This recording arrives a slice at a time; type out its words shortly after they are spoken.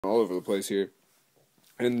all over the place here.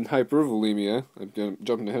 In hypervolemia, I'm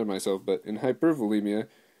jumping ahead of myself, but in hypervolemia,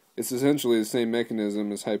 it's essentially the same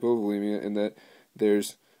mechanism as hypovolemia in that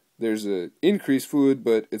there's a increased fluid,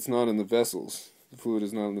 but it's not in the vessels. The fluid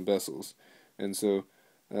is not in the vessels, and so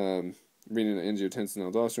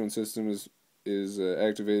renin-angiotensin-aldosterone system is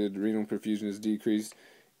activated. Renal perfusion is decreased.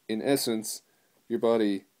 In essence, your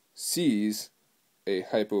body sees a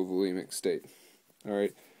hypovolemic state. All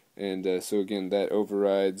right, and so again, that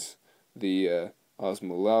overrides the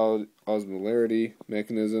osmolarity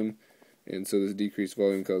mechanism, and so this decreased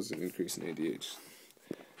volume causes an increase in ADH.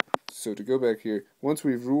 So to go back here, once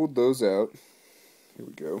we've ruled those out, here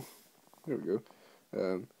we go. There we go.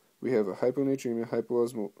 We have a hyponatremia,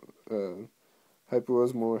 hypoosmolar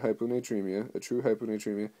hyponatremia, a true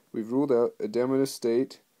hyponatremia. We've ruled out edematous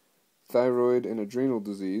state, thyroid, and adrenal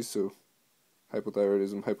disease, so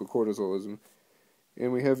hypothyroidism, hypocortisolism.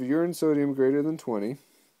 And we have urine sodium greater than 20.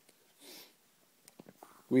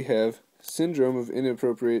 We have syndrome of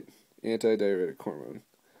inappropriate antidiuretic hormone.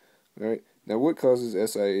 All right. Now, what causes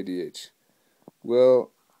SIADH?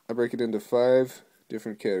 Well, I break it into 5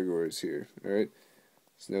 different categories here. All right.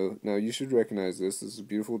 So now you should recognize this. This is a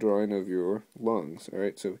beautiful drawing of your lungs. All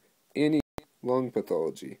right. So any lung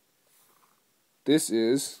pathology. This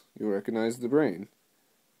is, you'll recognize the brain.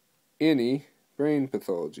 Any brain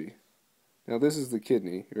pathology. Now this is the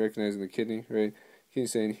kidney. You're recognizing the kidney, right?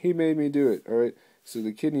 Kidney's saying, he made me do it. All right. So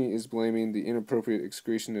the kidney is blaming the inappropriate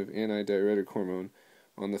excretion of antidiuretic hormone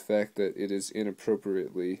on the fact that it is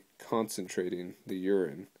inappropriately concentrating the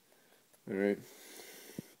urine. All right.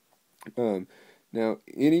 Now,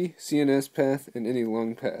 any CNS path and any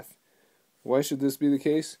lung path. Why should this be the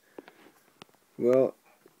case? Well,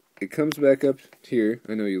 it comes back up here.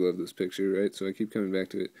 I know you love this picture, right? So I keep coming back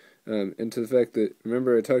to it. And to the fact that,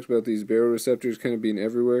 remember I talked about these baroreceptors kind of being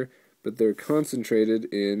everywhere, but they're concentrated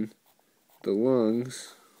in the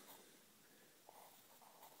lungs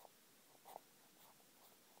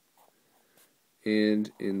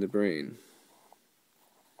and in the brain.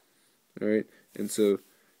 Alright, and so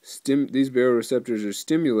these baroreceptors are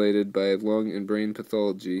stimulated by lung and brain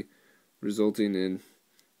pathology, resulting in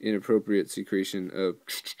inappropriate secretion of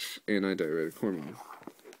antidiuretic hormone.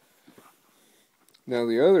 Now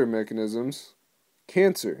the other mechanisms,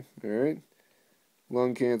 cancer, alright?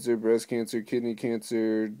 Lung cancer, breast cancer, kidney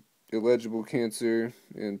cancer, illegible cancer,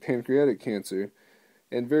 and pancreatic cancer,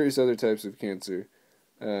 and various other types of cancer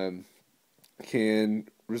can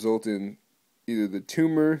result in either the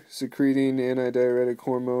tumor secreting antidiuretic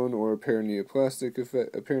hormone or a paraneoplastic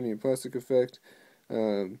effect,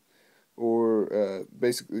 or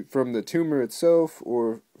basically from the tumor itself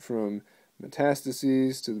or from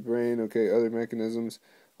metastases to the brain. Okay, other mechanisms.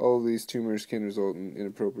 All of these tumors can result in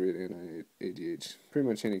inappropriate anti-ADH. Pretty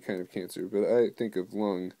much any kind of cancer, but I think of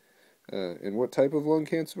lung. And what type of lung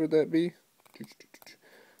cancer would that be?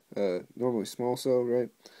 Normally small cell, right?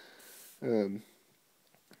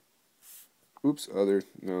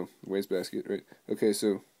 Wastebasket, right? Okay,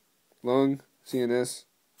 so lung, CNS,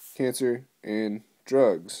 cancer, and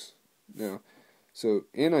drugs. Now, so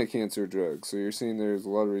anti-cancer drugs. So you're seeing there's a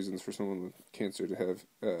lot of reasons for someone with cancer to have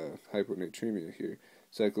hyponatremia here.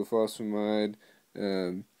 Cyclophosphamide,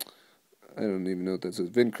 I don't even know what that says,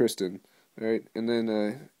 vincristine, right? And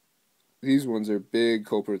then these ones are big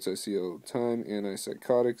culprits I see all the time,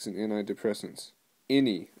 antipsychotics and antidepressants.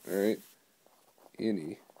 Any, alright?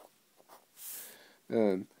 Any.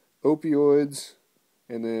 Opioids,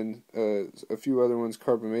 and then a few other ones,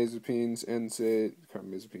 carbamazepines,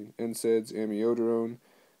 NSAIDs, amiodarone,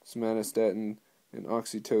 somatostatin, and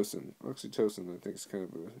oxytocin. Oxytocin, I think, is kind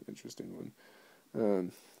of an interesting one.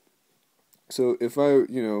 So if I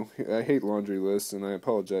hate laundry lists, and I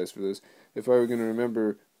apologize for this. If I were going to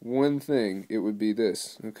remember one thing, it would be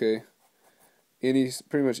this, okay? Pretty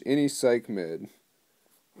much any psych med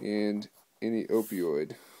and any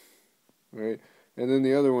opioid, right? And then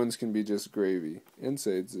the other ones can be just gravy.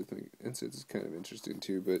 NSAIDs, I think, NSAIDs is kind of interesting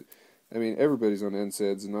too, but, I mean, everybody's on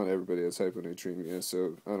NSAIDs, and not everybody has hyponatremia,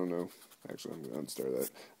 so, I don't know. Actually, I'm going to unstar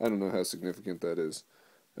that. I don't know how significant that is.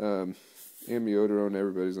 Amiodarone,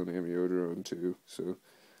 everybody's on amiodarone too, so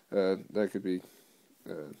that could be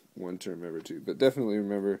one term ever too. But definitely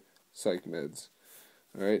remember psych meds.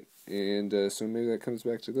 Alright, and so maybe that comes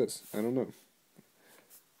back to this. I don't know.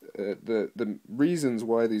 The reasons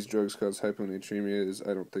why these drugs cause hyponatremia is,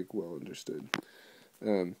 I don't think, well understood.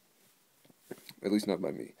 At least not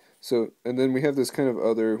by me. So, and then we have this kind of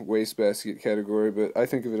other wastebasket category, but I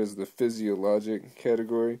think of it as the physiologic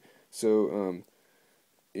category. So,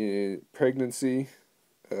 in pregnancy,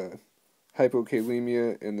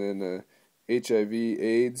 hypokalemia, and then HIV,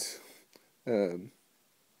 AIDS,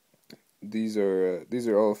 these are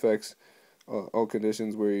all effects, all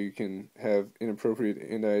conditions where you can have inappropriate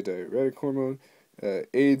antidiuretic hormone.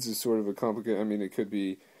 AIDS is sort of a complicated. I mean, it could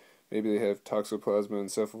be maybe they have toxoplasma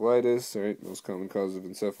encephalitis, right? Most common cause of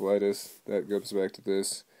encephalitis. That goes back to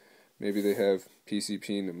this. Maybe they have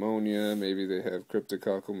PCP pneumonia. Maybe they have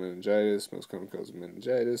cryptococcal meningitis, most common cause of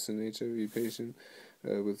meningitis in an HIV patient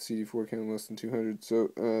with CD4 count less than 200. So,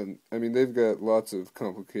 I mean, they've got lots of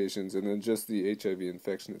complications, and then just the HIV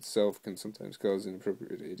infection itself can sometimes cause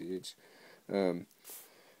inappropriate ADH.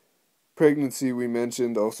 Pregnancy, we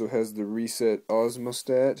mentioned, also has the reset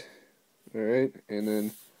osmostat, all right, and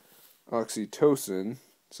then oxytocin.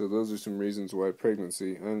 So those are some reasons why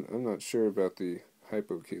pregnancy. I'm not sure about the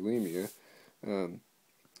hypokalemia. And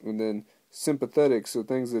then sympathetic, so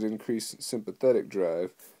things that increase sympathetic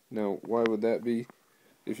drive. Now, why would that be?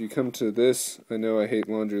 If you come to this, I know I hate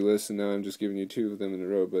laundry lists, and now I'm just giving you two of them in a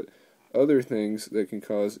row, but other things that can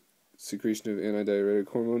cause secretion of antidiuretic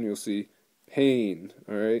hormone, you'll see pain,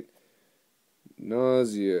 alright?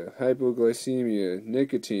 Nausea, hypoglycemia,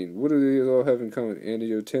 nicotine. What do these all have in common?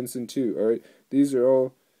 Angiotensin 2, alright? These are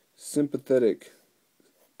all sympathetic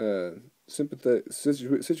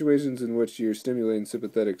situations in which you're stimulating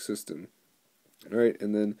sympathetic system. Alright,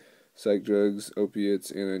 and then psych drugs,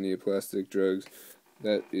 opiates, antineoplastic drugs.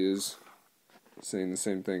 That is saying the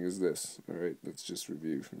same thing as this. Alright, let's just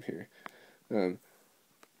review from here.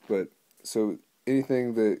 But so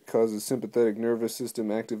anything that causes sympathetic nervous system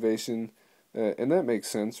activation, and that makes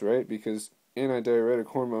sense, right? Because antidiuretic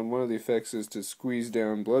hormone, one of the effects is to squeeze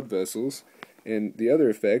down blood vessels, and the other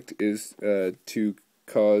effect is to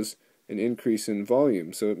cause an increase in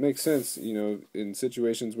volume. So it makes sense, you know, in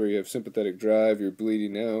situations where you have sympathetic drive, you're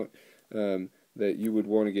bleeding out, that you would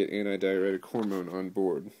want to get antidiuretic hormone on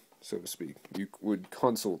board, so to speak. You would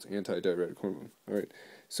consult antidiuretic hormone. All right.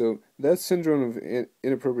 So that's syndrome of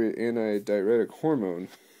inappropriate antidiuretic hormone.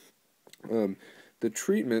 The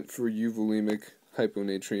treatment for euvolemic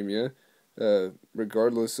hyponatremia,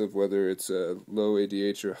 regardless of whether it's low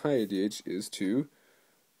ADH or high ADH, is to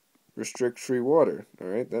restrict free water. All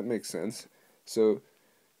right, that makes sense. So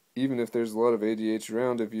even if there's a lot of ADH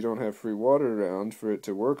around, if you don't have free water around for it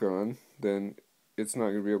to work on, then it's not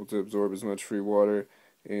going to be able to absorb as much free water,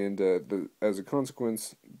 and as a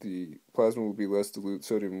consequence, the plasma will be less dilute,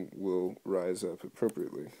 sodium will rise up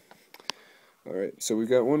appropriately. All right, so we've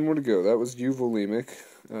got one more to go. That was euvolemic,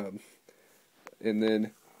 and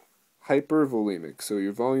then hypervolemic. So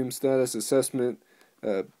your volume status assessment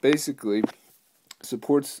basically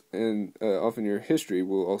supports, and often your history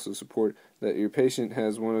will also support, that your patient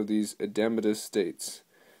has one of these edematous states.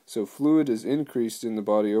 So fluid is increased in the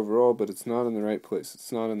body overall, but it's not in the right place.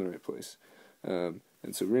 It's not in the right place. And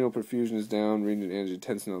so renal perfusion is down,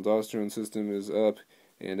 renin-angiotensin-aldosterone system is up,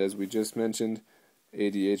 and as we just mentioned,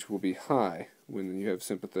 ADH will be high when you have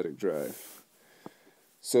sympathetic drive.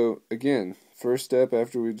 So again, first step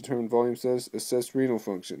after we determine volume status, assess renal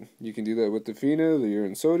function. You can do that with the FeNO, the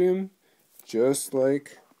urine sodium, just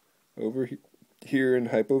like over here in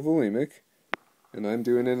hypovolemic, and I'm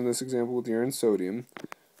doing it in this example with urine sodium.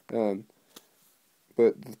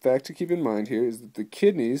 But the fact to keep in mind here is that the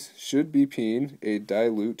kidneys should be peeing a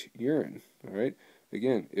dilute urine. All right.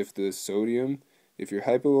 Again, if the sodium, if you're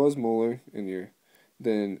hypoosmolar and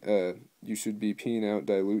then you should be peeing out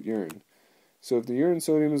dilute urine. So if the urine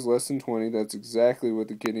sodium is less than 20, that's exactly what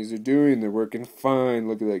the kidneys are doing. They're working fine.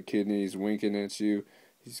 Look at that kidney. He's winking at you.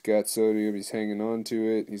 He's got sodium. He's hanging on to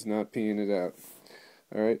it. He's not peeing it out.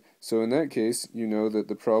 All right. So in that case, you know that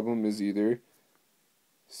the problem is either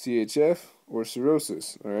CHF or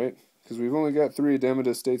cirrhosis. All right. Because we've only got 3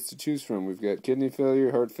 edematous states to choose from. We've got kidney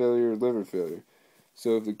failure, heart failure, or liver failure.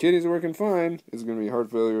 So if the kidneys are working fine, it's going to be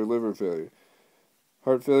heart failure or liver failure.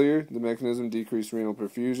 Heart failure, the mechanism, decreased renal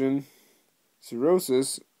perfusion.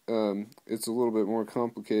 Cirrhosis, it's a little bit more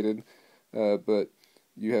complicated, but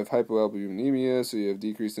you have hypoalbuminemia, so you have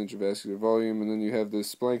decreased intravascular volume, and then you have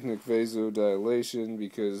this splanchnic vasodilation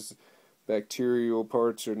because bacterial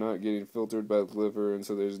parts are not getting filtered by the liver, and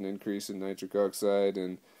so there's an increase in nitric oxide,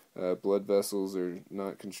 and blood vessels are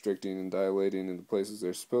not constricting and dilating in the places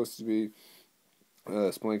they're supposed to be.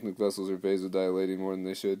 Splanchnic vessels are vasodilating more than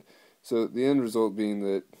they should. So the end result being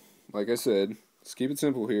that, like I said, let's keep it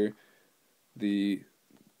simple here, the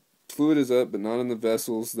fluid is up, but not in the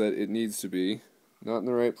vessels that it needs to be, not in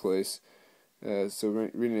the right place. So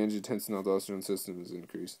renin-angiotensin-aldosterone system is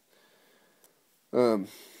increased. All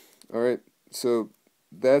right, so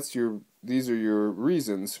these are your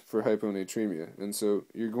reasons for hyponatremia, and so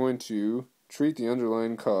you're going to treat the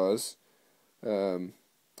underlying cause,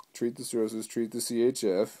 treat the cirrhosis, treat the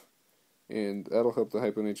CHF, and that'll help the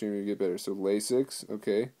hyponatremia get better. So Lasix,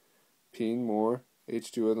 okay. peeing more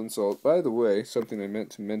H2O than salt. By the way, something I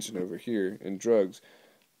meant to mention over here in drugs,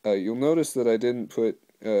 you'll notice that I didn't put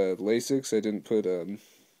Lasix, I didn't put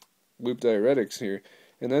loop diuretics here,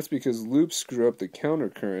 and that's because loops screw up the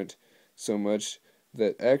countercurrent so much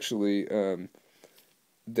that actually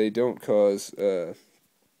they don't cause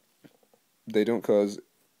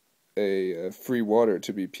free water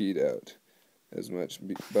to be peed out as much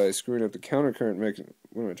by screwing up the countercurrent mechanism.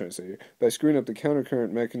 What am I trying to say here? By screwing up the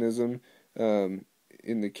countercurrent mechanism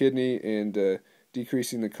in the kidney and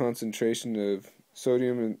decreasing the concentration of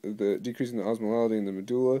sodium and decreasing the osmolality in the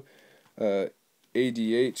medulla,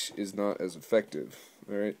 ADH is not as effective.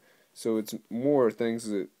 All right, so it's more things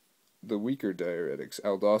that the weaker diuretics,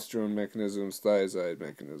 aldosterone mechanisms, thiazide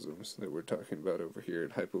mechanisms that we're talking about over here in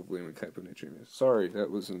hypovolemic hyponatremia. Sorry, that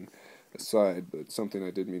was an aside, but something I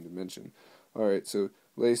did mean to mention. Alright, so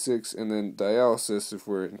Lasix and then dialysis if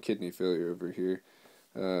we're in kidney failure over here.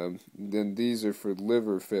 Then these are for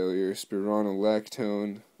liver failure,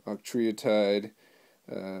 spironolactone, octreotide,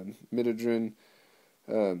 midodrine.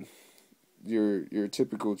 Your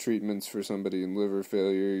typical treatments for somebody in liver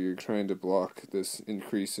failure, you're trying to block this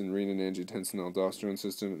increase in renin-angiotensin-aldosterone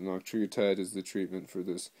system, and octreotide is the treatment for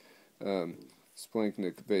this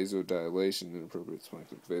splanchnic vasodilation, inappropriate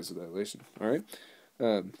splanchnic vasodilation. Alright?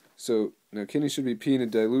 So, now kidneys should be peeing a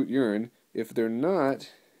dilute urine. If they're not,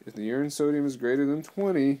 if the urine sodium is greater than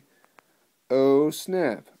 20, oh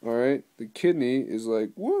snap, alright? The kidney is like,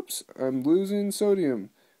 whoops, I'm losing sodium.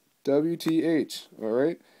 WTH,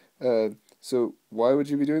 alright? So why would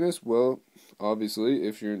you be doing this? Well, obviously,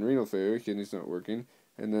 if you're in renal failure, kidney's not working,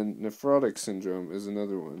 and then nephrotic syndrome is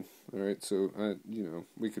another one. All right, so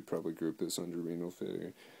we could probably group this under renal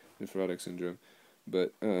failure, nephrotic syndrome,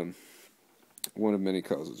 but one of many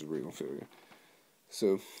causes of renal failure.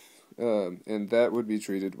 So, and that would be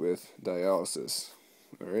treated with dialysis.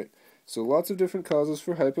 All right, so lots of different causes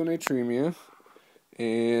for hyponatremia,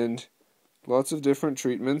 and lots of different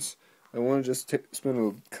treatments. I want to just spend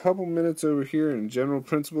a couple minutes over here in general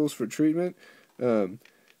principles for treatment. The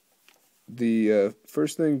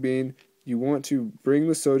first thing being, you want to bring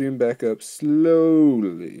the sodium back up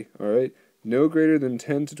slowly, alright? No greater than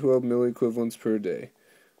 10 to 12 milliequivalents per day.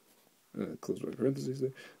 Close my parentheses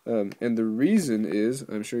there. And the reason is,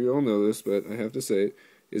 I'm sure you all know this, but I have to say it,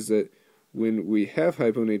 is that when we have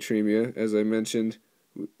hyponatremia, as I mentioned,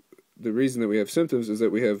 the reason that we have symptoms is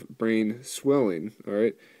that we have brain swelling,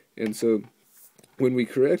 alright? And so, when we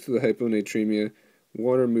correct the hyponatremia,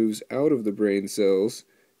 water moves out of the brain cells,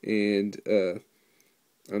 and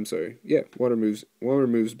water moves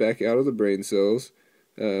back out of the brain cells,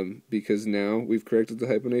 because now we've corrected the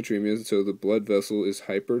hyponatremia, so the blood vessel is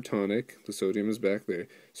hypertonic, the sodium is back there.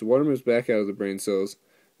 So water moves back out of the brain cells,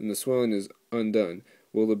 and the swelling is undone.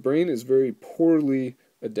 Well, the brain is very poorly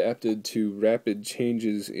adapted to rapid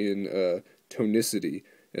changes in tonicity,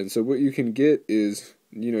 and so what you can get is,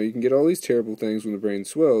 you can get all these terrible things when the brain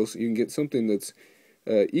swells. You can get something that's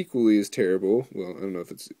equally as terrible. Well, I don't know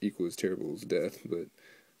if it's equally as terrible as death, but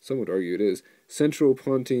some would argue it is. Central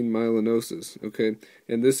pontine myelinosis, okay?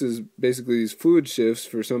 And this is basically these fluid shifts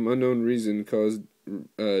for some unknown reason cause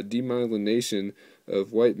demyelination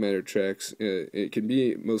of white matter tracts. It can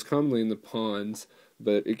be most commonly in the pons,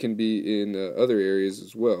 but it can be in other areas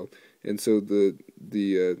as well. And so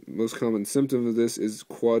the most common symptom of this is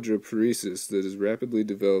quadriparesis that is rapidly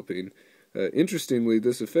developing. Interestingly,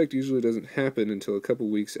 this effect usually doesn't happen until a couple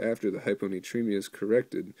weeks after the hyponatremia is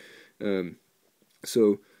corrected.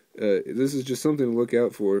 So this is just something to look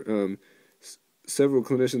out for. Several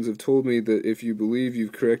clinicians have told me that if you believe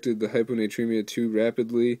you've corrected the hyponatremia too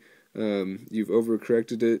rapidly, you've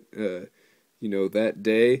overcorrected it, that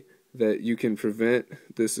day, that you can prevent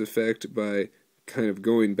this effect by kind of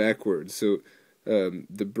going backwards. So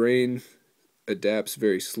the brain adapts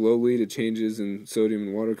very slowly to changes in sodium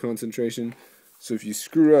and water concentration. So if you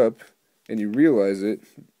screw up and you realize it,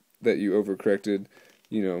 that you overcorrected,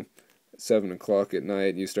 7 o'clock at night,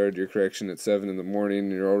 and you started your correction at 7 in the morning,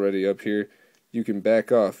 and you're already up here, you can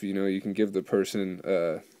back off. You can give the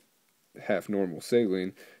person half normal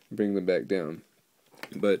saline and bring them back down.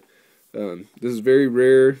 But this is very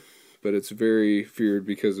rare, but it's very feared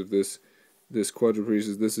because of this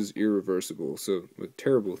quadriparesis. This is irreversible, so a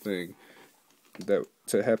terrible thing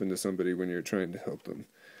to happen to somebody when you're trying to help them.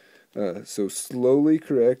 So slowly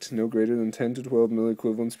correct, no greater than 10 to 12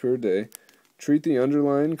 milliequivalents per day. Treat the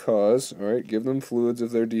underlying cause, alright, give them fluids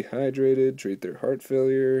if they're dehydrated, treat their heart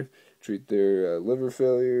failure, treat their liver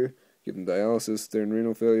failure, give them dialysis if they're in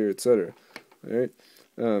renal failure, etc. Alright,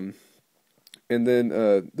 and then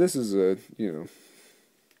this is I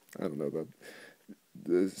don't know about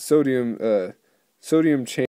the sodium change.